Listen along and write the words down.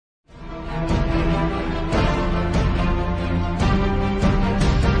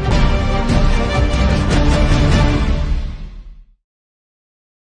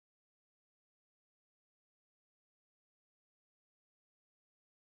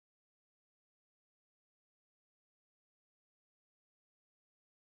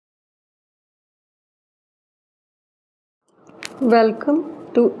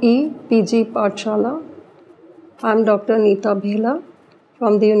Welcome to EPG Pathshala. I'm Dr. Neeta Bhela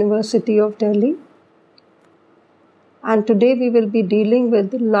from the University of Delhi, and today we will be dealing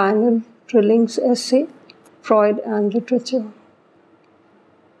with Lionel Trilling's essay, Freud and Literature.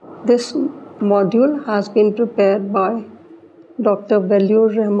 This module has been prepared by Dr.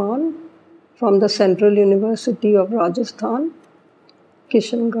 Belur Rahman from the Central University of Rajasthan,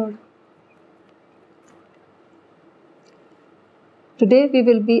 Kishangarh. Today we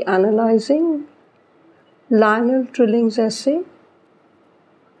will be analyzing Lionel Trilling's essay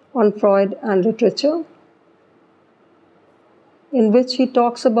on Freud and literature, in which he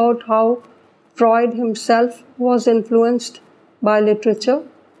talks about how Freud himself was influenced by literature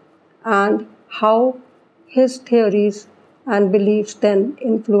and how his theories and beliefs then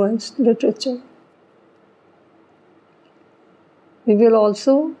influenced literature. We will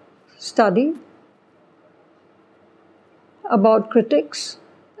also study about critics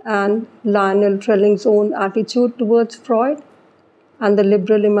and Lionel Trilling's own attitude towards Freud and the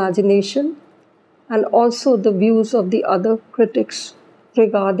liberal imagination, and also the views of the other critics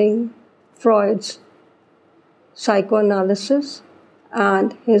regarding Freud's psychoanalysis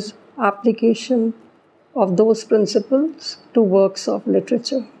and his application of those principles to works of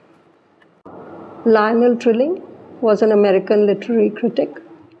literature. Lionel Trilling was an American literary critic,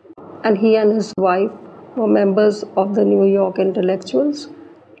 and he and his wife were members of the New York Intellectuals.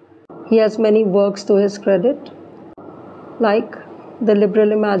 He has many works to his credit, like The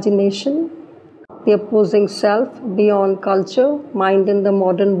Liberal Imagination, The Opposing Self, Beyond Culture, Mind in the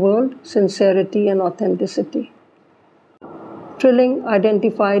Modern World, Sincerity and Authenticity. Trilling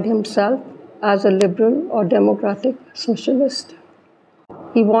identified himself as a liberal or democratic socialist.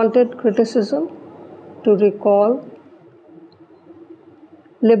 He wanted criticism to recall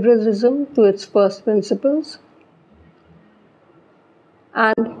liberalism to its first principles,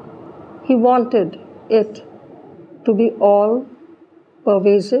 and he wanted it to be all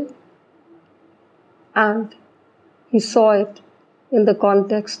pervasive, and he saw it in the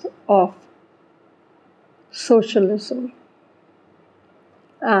context of socialism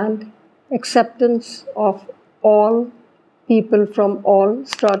and acceptance of all people from all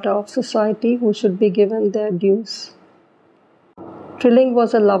strata of society who should be given their dues. Trilling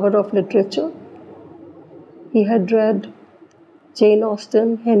was a lover of literature. He had read Jane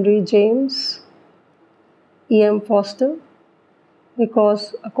Austen, Henry James, E.M. Forster,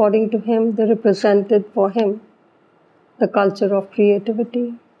 because according to him, they represented for him the culture of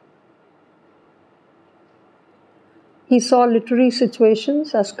creativity. He saw literary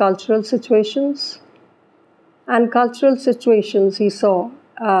situations as cultural situations, and cultural situations he saw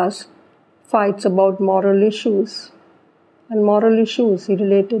as fights about moral issues. And moral issues, he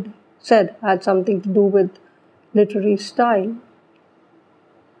said, had something to do with literary style.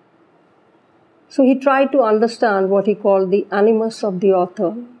 So he tried to understand what he called the animus of the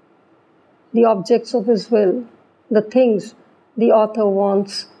author, the objects of his will, the things the author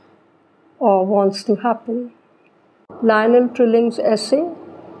wants to happen. Lionel Trilling's essay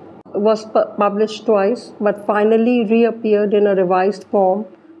was published twice, but finally reappeared in a revised form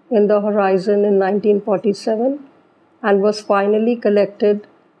in The Horizon in 1947, and was finally collected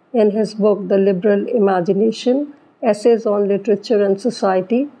in his book, The Liberal Imagination, Essays on Literature and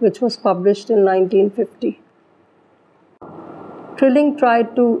Society, which was published in 1950. Trilling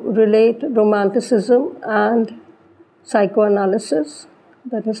tried to relate Romanticism and psychoanalysis,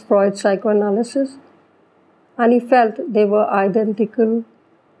 that is Freud's psychoanalysis, and he felt they were identical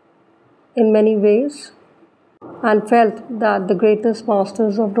in many ways, and felt that the greatest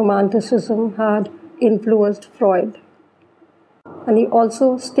masters of Romanticism had influenced Freud. And he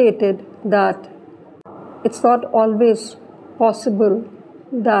also stated that it's not always possible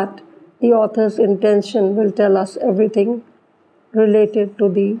that the author's intention will tell us everything related to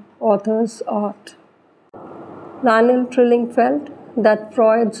the author's art. Lionel Trilling felt that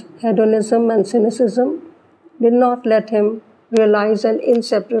Freud's hedonism and cynicism did not let him realize an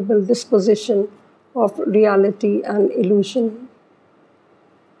inseparable disposition of reality and illusion.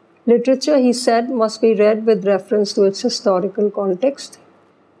 Literature, he said, must be read with reference to its historical context.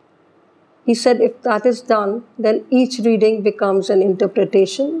 He said if that is done, then each reading becomes an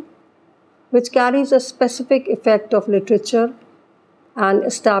interpretation which carries a specific effect of literature and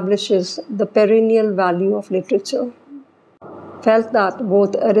establishes the perennial value of literature. Felt that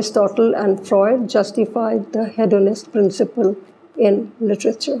both Aristotle and Freud justified the hedonist principle in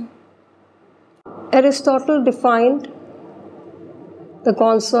literature. Aristotle defined the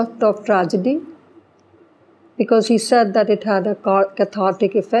concept of tragedy because he said that it had a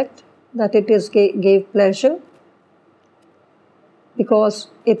cathartic effect, that it gave pleasure. because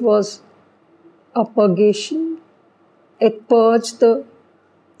it was a purgation. It purged the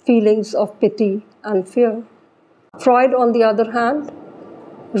feelings of pity and fear. Freud, on the other hand,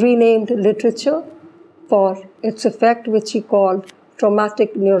 renamed literature for its effect, which he called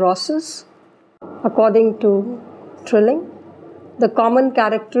traumatic neurosis. According to Trilling, the common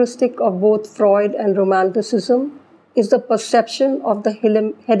characteristic of both Freud and Romanticism is the perception of the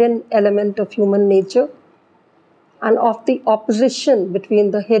hidden element of human nature and of the opposition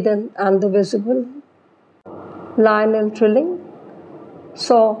between the hidden and the visible. Lionel Trilling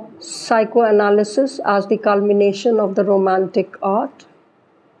saw psychoanalysis as the culmination of the romantic art.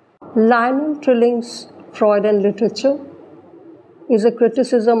 Lionel Trilling's Freudian literature is a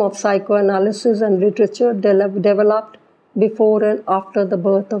criticism of psychoanalysis and literature developed before and after the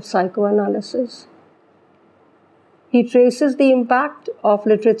birth of psychoanalysis. He traces the impact of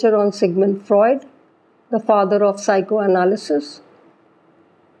literature on Sigmund Freud, the father of psychoanalysis,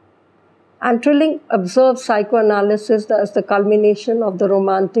 and Trilling observes psychoanalysis as the culmination of the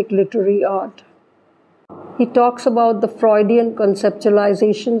romantic literary art. He talks about the Freudian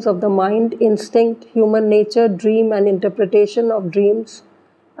conceptualizations of the mind, instinct, human nature, dream, and interpretation of dreams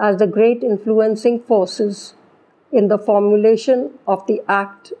as the great influencing forces in the formulation of the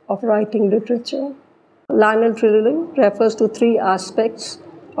act of writing literature. Lionel Trilling refers to three aspects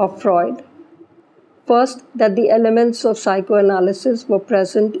of Freud. First, that the elements of psychoanalysis were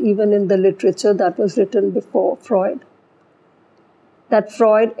present even in the literature that was written before Freud. That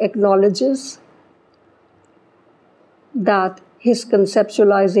Freud acknowledges that his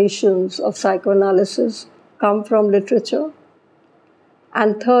conceptualizations of psychoanalysis come from literature.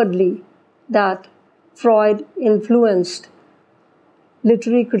 And thirdly, that Freud influenced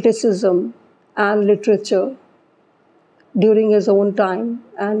literary criticism and literature during his own time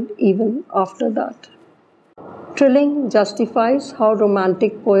and even after that. Trilling justifies how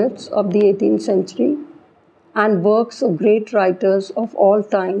romantic poets of the 18th century and works of great writers of all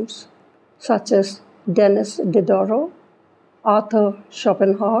times, such as Denis Diderot, Arthur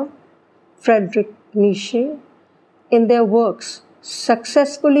Schopenhauer, Friedrich Nietzsche, in their works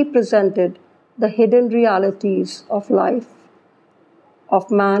successfully presented the hidden realities of life,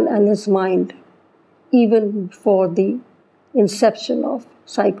 of man and his mind, even before the inception of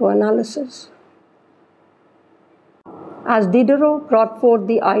psychoanalysis. As Diderot brought forth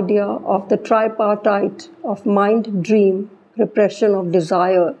the idea of the tripartite of mind, dream, repression of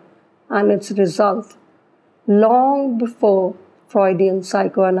desire, and its result, long before Freudian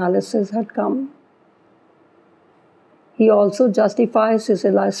psychoanalysis had come. He also justifies his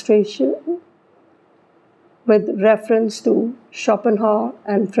illustration with reference to Schopenhauer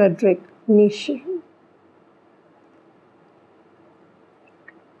and Friedrich Nietzsche.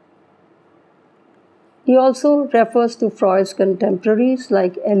 He also refers to Freud's contemporaries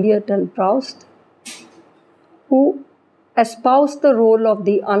like Eliot and Proust, who espoused the role of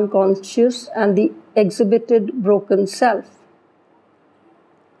the unconscious and the exhibited broken self,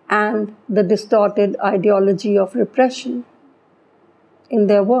 and the distorted ideology of repression in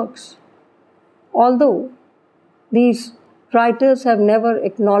their works. Although these writers have never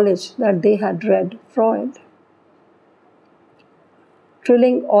acknowledged that they had read Freud.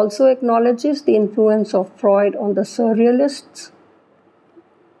 Trilling also acknowledges the influence of Freud on the surrealists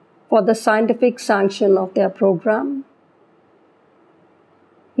for the scientific sanction of their program.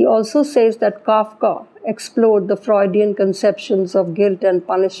 He also says that Kafka explored the Freudian conceptions of guilt and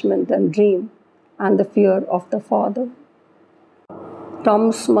punishment and dream and the fear of the father.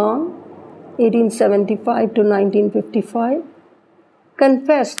 Thomas Mann, 1875 to 1955,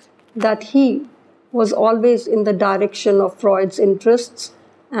 confessed that he was always in the direction of Freud's interests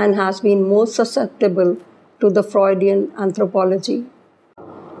and has been most susceptible to the Freudian anthropology,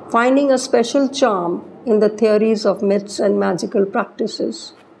 finding a special charm in the theories of myths and magical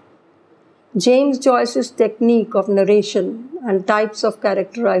practices. James Joyce's technique of narration and types of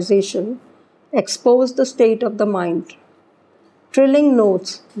characterization expose the state of the mind. Trilling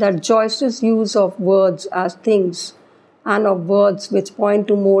notes that Joyce's use of words as things and of words which point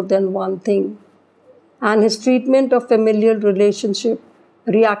to more than one thing, and his treatment of familial relationship,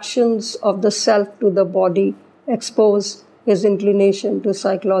 reactions of the self to the body, expose his inclination to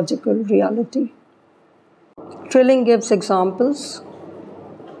psychological reality. Trilling gives examples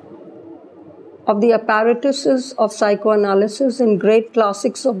of the apparatuses of psychoanalysis in great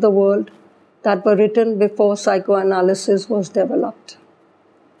classics of the world that were written before psychoanalysis was developed.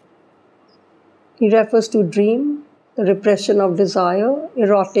 He refers to dream, the repression of desire,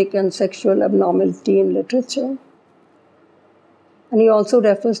 erotic and sexual abnormality in literature. And he also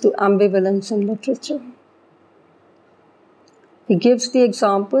refers to ambivalence in literature. He gives the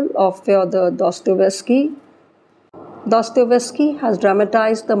example of Fyodor Dostoevsky. Dostoevsky has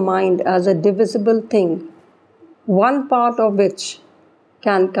dramatized the mind as a divisible thing, one part of which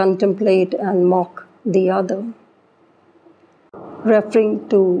can contemplate and mock the other. Referring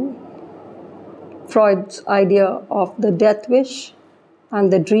to Freud's idea of the death wish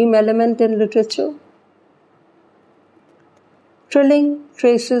and the dream element in literature, Trilling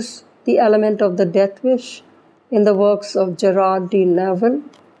traces the element of the death wish in the works of Gerard de Nerval,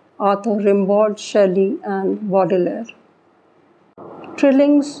 Arthur Rimbaud, Shelley, and Baudelaire.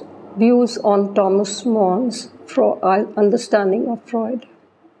 Trilling's views on Thomas Mann's understanding of Freud.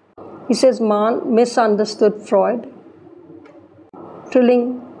 He says Mann misunderstood Freud.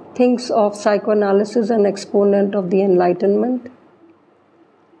 Trilling thinks of psychoanalysis as an exponent of the Enlightenment.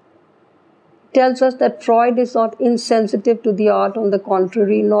 Tells us that Freud is not insensitive to the art, on the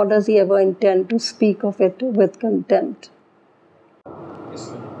contrary, nor does he ever intend to speak of it with contempt.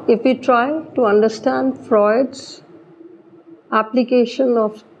 If we try to understand Freud's application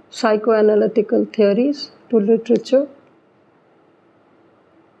of psychoanalytical theories to literature,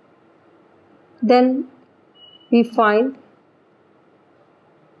 then we find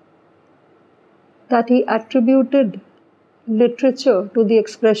that he attributed literature to the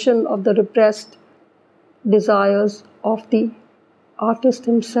expression of the repressed desires of the artist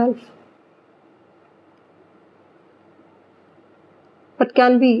himself. But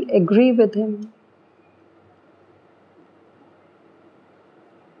can we agree with him?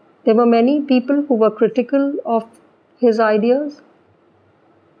 There were many people who were critical of his ideas,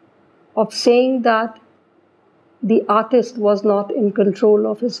 of saying that the artist was not in control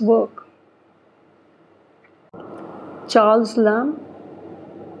of his work. Charles Lamb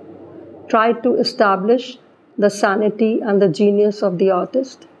tried to establish the sanity and the genius of the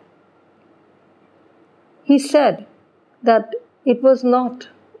artist. He said that it was not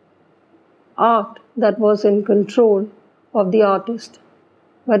art that was in control of the artist,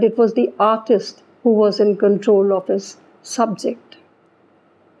 but it was the artist who was in control of his subject.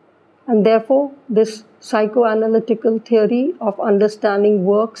 And therefore, this psychoanalytical theory of understanding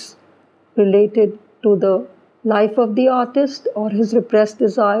works related to the life of the artist or his repressed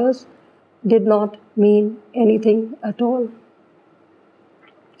desires did not mean anything at all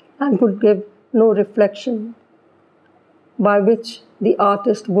and would give no reflection by which the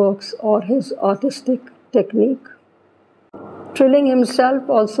artist works or his artistic technique. Trilling himself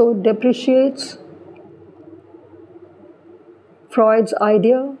also depreciates Freud's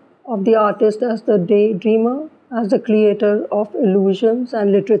idea of the artist as the daydreamer, as the creator of illusions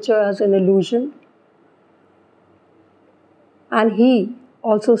and literature as an illusion. And he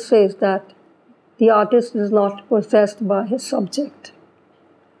also says that the artist is not possessed by his subject,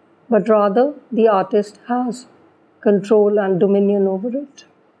 but rather the artist has control and dominion over it.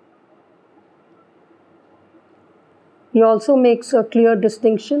 He also makes a clear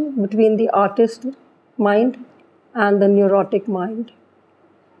distinction between the artist mind and the neurotic mind.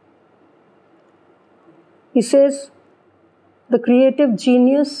 He says the creative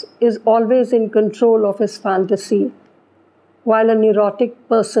genius is always in control of his fantasy, while a neurotic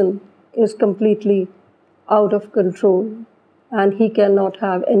person is completely out of control and he cannot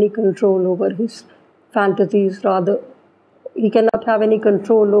have any control over his fantasies. Rather, he cannot have any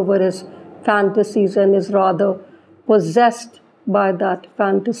control over his fantasies and is rather possessed by that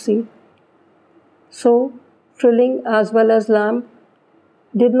fantasy. So, Trilling as well as Lamb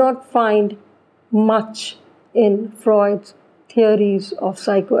did not find much in Freud's theories of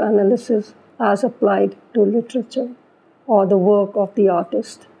psychoanalysis as applied to literature or the work of the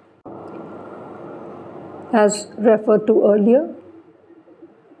artist. As referred to earlier,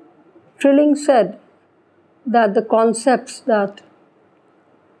 Trilling said that the concepts that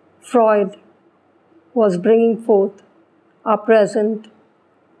Freud was bringing forth are present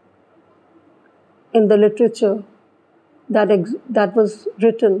in the literature that was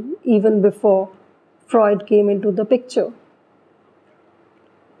written even before Freud came into the picture.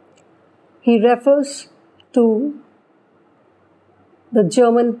 He refers to the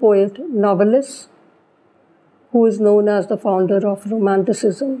German poet Novalis, who is known as the founder of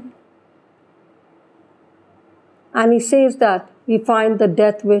Romanticism. And he says that we find the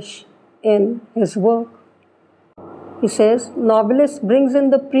death wish in his work. He says, Novalis brings in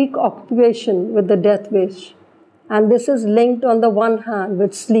the preoccupation with the death wish, and this is linked on the one hand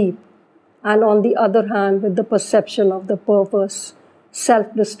with sleep, and on the other hand with the perception of the perverse,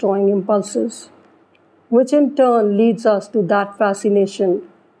 self-destroying impulses, which in turn leads us to that fascination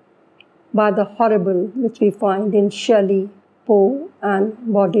by the horrible which we find in Shelley, Poe, and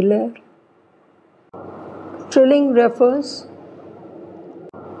Baudelaire. Trilling refers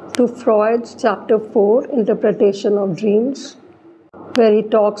to Freud's chapter 4, Interpretation of Dreams, where he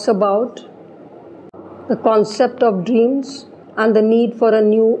talks about the concept of dreams and the need for a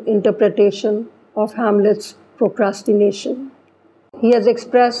new interpretation of Hamlet's procrastination. He has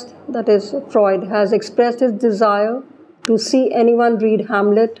expressed, that is, Freud has expressed his desire to see anyone read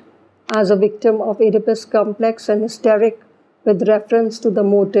Hamlet as a victim of Oedipus complex and hysteric with reference to the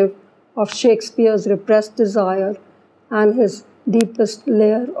motive of Shakespeare's repressed desire and his deepest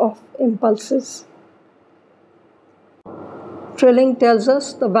layer of impulses. Trilling tells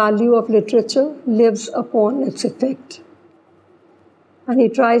us the value of literature lives upon its effect. And he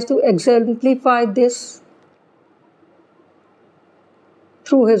tries to exemplify this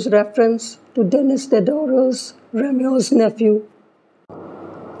through his reference to Denis Diderot's Rameau's nephew.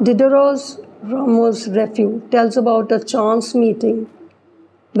 Diderot's Rameau's nephew tells about a chance meeting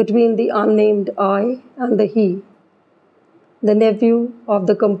between the unnamed I and the he, the nephew of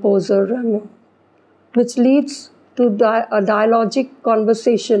the composer Rameau, which leads to a dialogic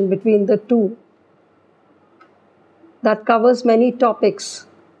conversation between the two that covers many topics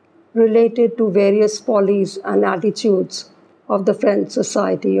related to various follies and attitudes of the French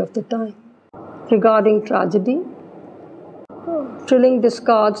society of the time. Regarding tragedy, Trilling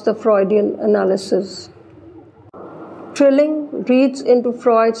discards the Freudian analysis. Trilling reads into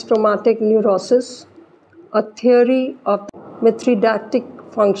Freud's traumatic neurosis a theory of the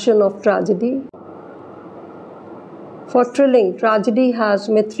Mithridatic function of tragedy. For Trilling, tragedy has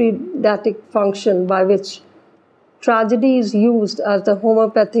Mithridatic function by which tragedy is used as the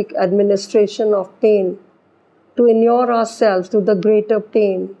homeopathic administration of pain to inure ourselves to the greater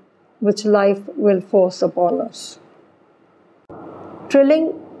pain which life will force upon us.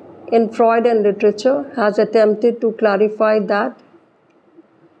 Trilling in Freud and literature has attempted to clarify that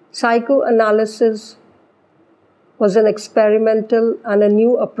psychoanalysis was an experimental and a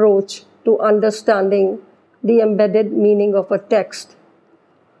new approach to understanding the embedded meaning of a text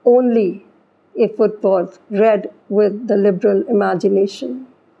only if it was read with the liberal imagination.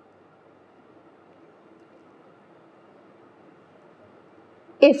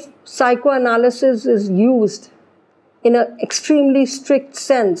 If psychoanalysis is used in an extremely strict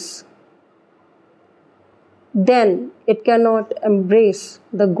sense, then it cannot embrace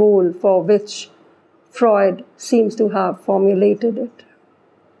the goal for which Freud seems to have formulated it.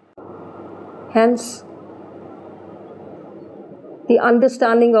 Hence, the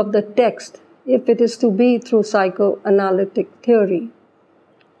understanding of the text, if it is to be through psychoanalytic theory,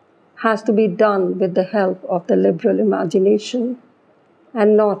 has to be done with the help of the liberal imagination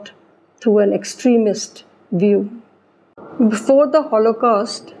and not through an extremist view. Before the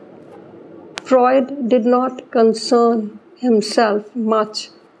Holocaust, Freud did not concern himself much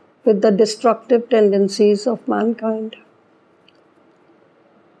with the destructive tendencies of mankind.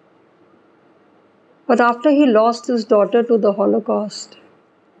 But after he lost his daughter to the Holocaust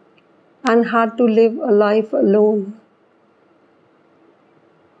and had to live a life alone,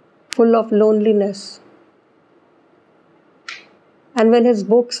 full of loneliness, and when his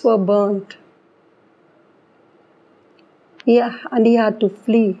books were burnt, he had to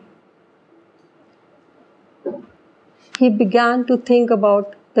flee, he began to think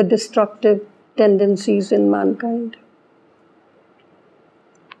about the destructive tendencies in mankind.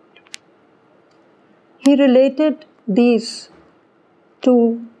 He related these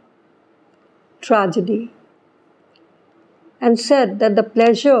to tragedy and said that the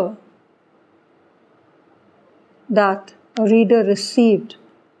pleasure that a reader received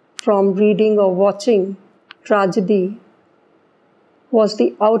from reading or watching tragedy was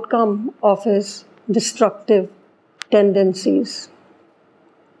the outcome of his destructive tendencies.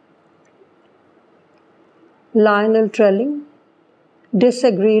 Lionel Trilling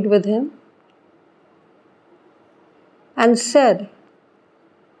disagreed with him and said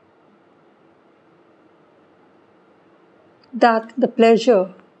that the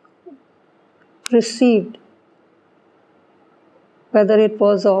pleasure received, whether it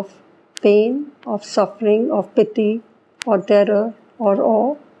was of pain, of suffering, of pity, or terror, or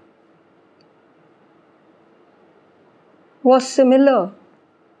awe, was similar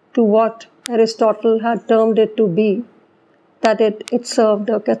to what Aristotle had termed it to be, that it served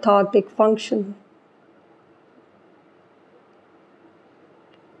a cathartic function.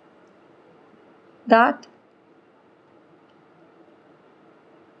 That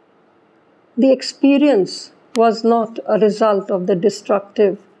the experience was not a result of the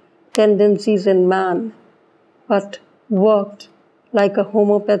destructive tendencies in man, but worked like a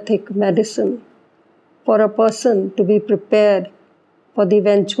homeopathic medicine for a person to be prepared for the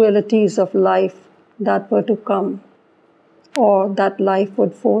eventualities of life that were to come. or that life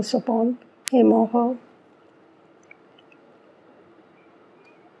would force upon him or her.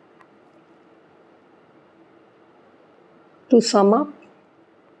 To sum up,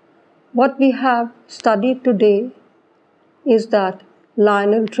 what we have studied today is that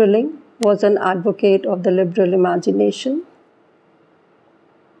Lionel Trilling was an advocate of the liberal imagination.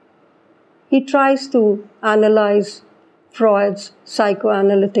 He tries to analyze Freud's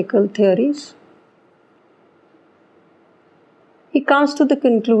psychoanalytical theories. He comes to the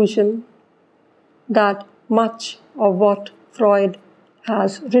conclusion that much of what Freud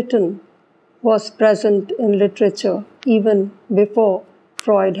has written was present in literature even before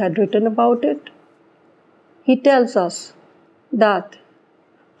Freud had written about it. He tells us that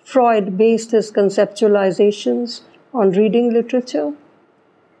Freud based his conceptualizations on reading literature.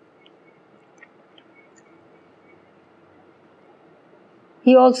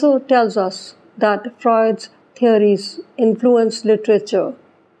 He also tells us that Freud's theories influenced literature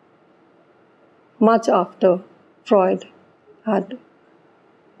much after Freud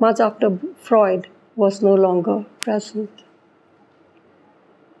was no longer present.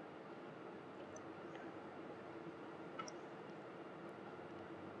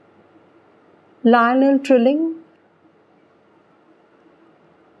 Lionel Trilling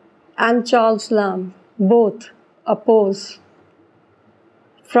and Charles Lamb both oppose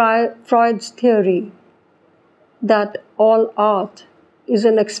Freud's theory that all art is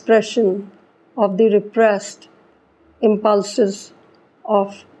an expression of the repressed impulses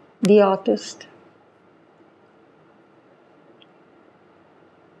of the artist.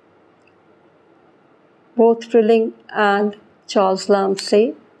 Both Trilling and Charles Lamb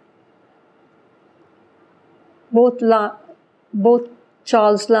say both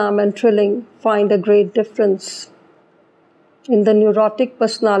Charles Lamb and Trilling find a great difference in the neurotic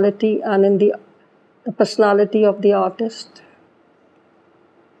personality and in the personality of the artist.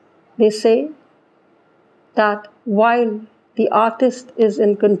 They say that while the artist is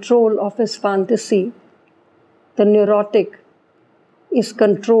in control of his fantasy, the neurotic is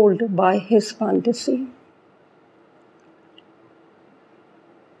controlled by his fantasy.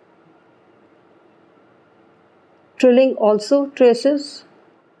 Trilling also traces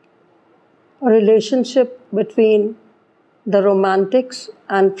a relationship between the Romantics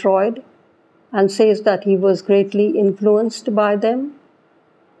and Freud and says that he was greatly influenced by them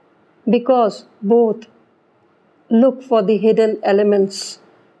because both look for the hidden elements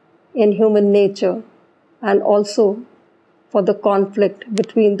in human nature and also for the conflict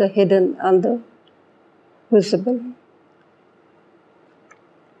between the hidden and the visible.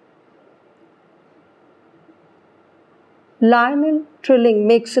 Lionel Trilling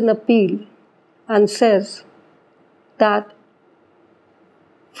makes an appeal and says that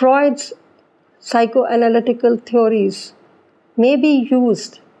Freud's psychoanalytical theories may be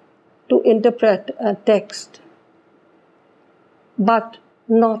used to interpret a text, but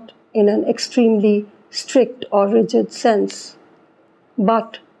not in an extremely strict or rigid sense,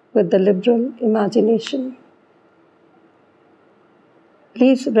 but with the liberal imagination.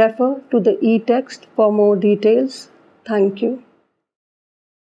 Please refer to the e-text for more details. Thank you.